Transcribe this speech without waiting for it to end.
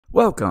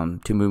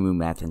Welcome to Moo Moo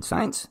Math and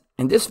Science.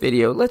 In this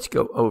video, let's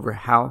go over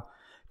how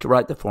to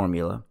write the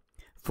formula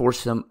for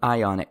some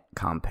ionic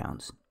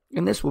compounds.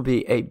 And this will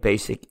be a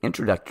basic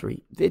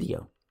introductory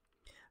video.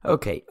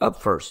 Okay,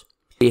 up first,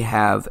 we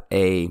have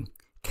a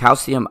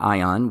calcium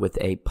ion with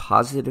a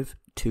positive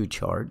 2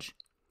 charge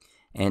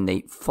and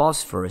a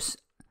phosphorus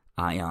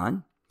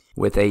ion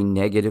with a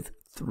negative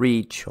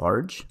 3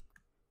 charge.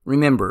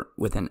 Remember,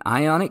 with an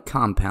ionic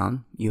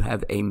compound, you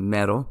have a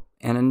metal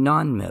and a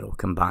nonmetal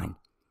combined.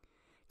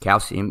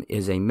 Calcium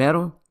is a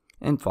metal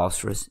and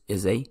phosphorus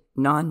is a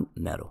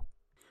nonmetal.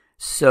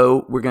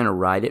 So we're going to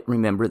write it.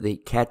 Remember, the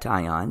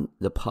cation,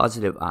 the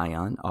positive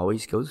ion,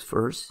 always goes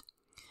first,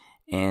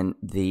 and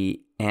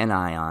the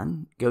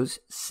anion goes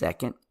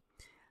second.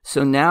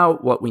 So now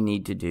what we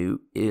need to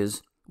do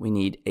is we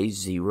need a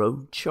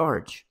 0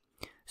 charge.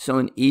 So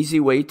an easy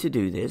way to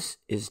do this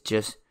is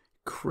just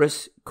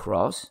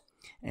crisscross.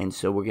 And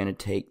so we're going to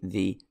take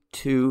the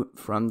 2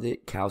 from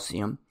the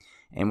calcium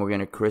and we're going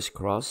to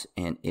crisscross,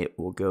 and it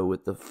will go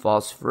with the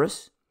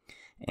phosphorus.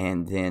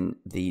 And then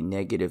the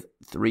negative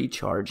 3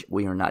 charge,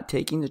 we are not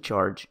taking the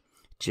charge,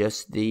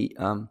 just the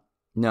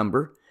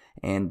number.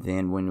 And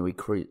then when we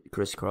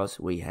crisscross,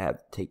 we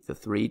take the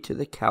 3 to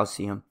the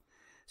calcium.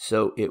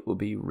 So it will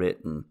be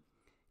written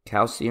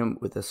calcium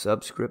with a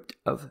subscript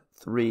of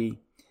 3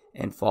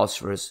 and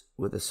phosphorus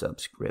with a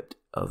subscript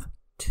of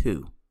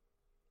 2.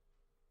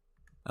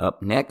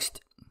 Up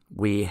next,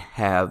 we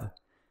have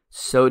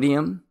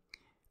sodium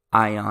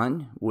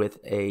ion with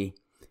a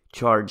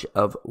charge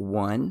of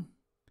 1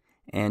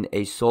 and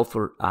a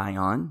sulfur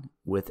ion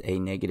with a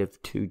negative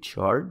 2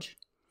 charge.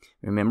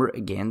 Remember,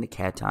 again, the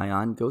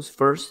cation goes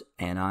first,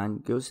 anion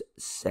goes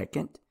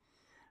second.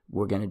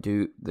 We're going to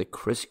do the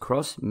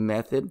crisscross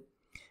method.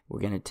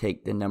 We're going to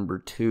take the number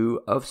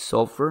 2 of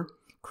sulfur,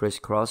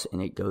 crisscross,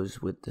 and it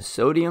goes with the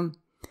sodium.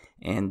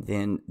 And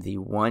then the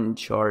 1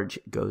 charge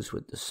goes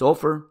with the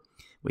sulfur.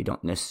 We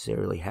don't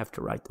necessarily have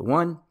to write the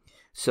 1.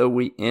 So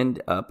we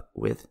end up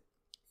with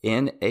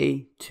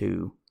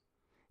Na2S.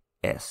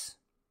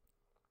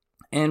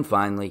 And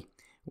finally,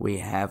 we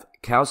have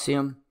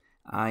calcium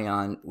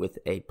ion with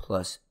a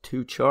plus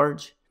 2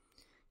 charge,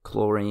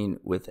 chlorine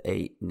with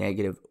a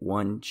negative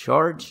 1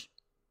 charge.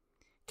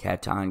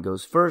 Cation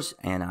goes first,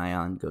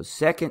 anion goes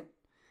second.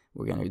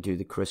 We're going to do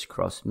the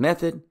crisscross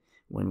method.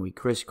 When we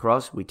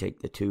crisscross, we take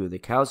the 2 of the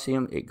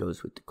calcium, it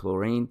goes with the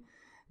chlorine.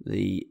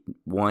 The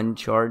 1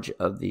 charge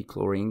of the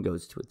chlorine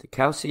goes with the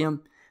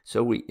calcium.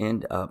 So we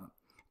end up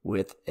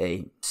with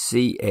a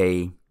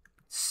CaCl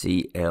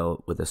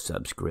with a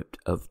subscript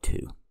of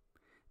 2.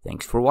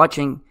 Thanks for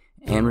watching,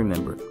 and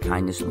remember,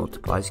 kindness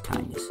multiplies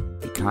kindness.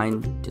 Be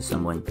kind to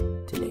someone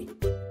today.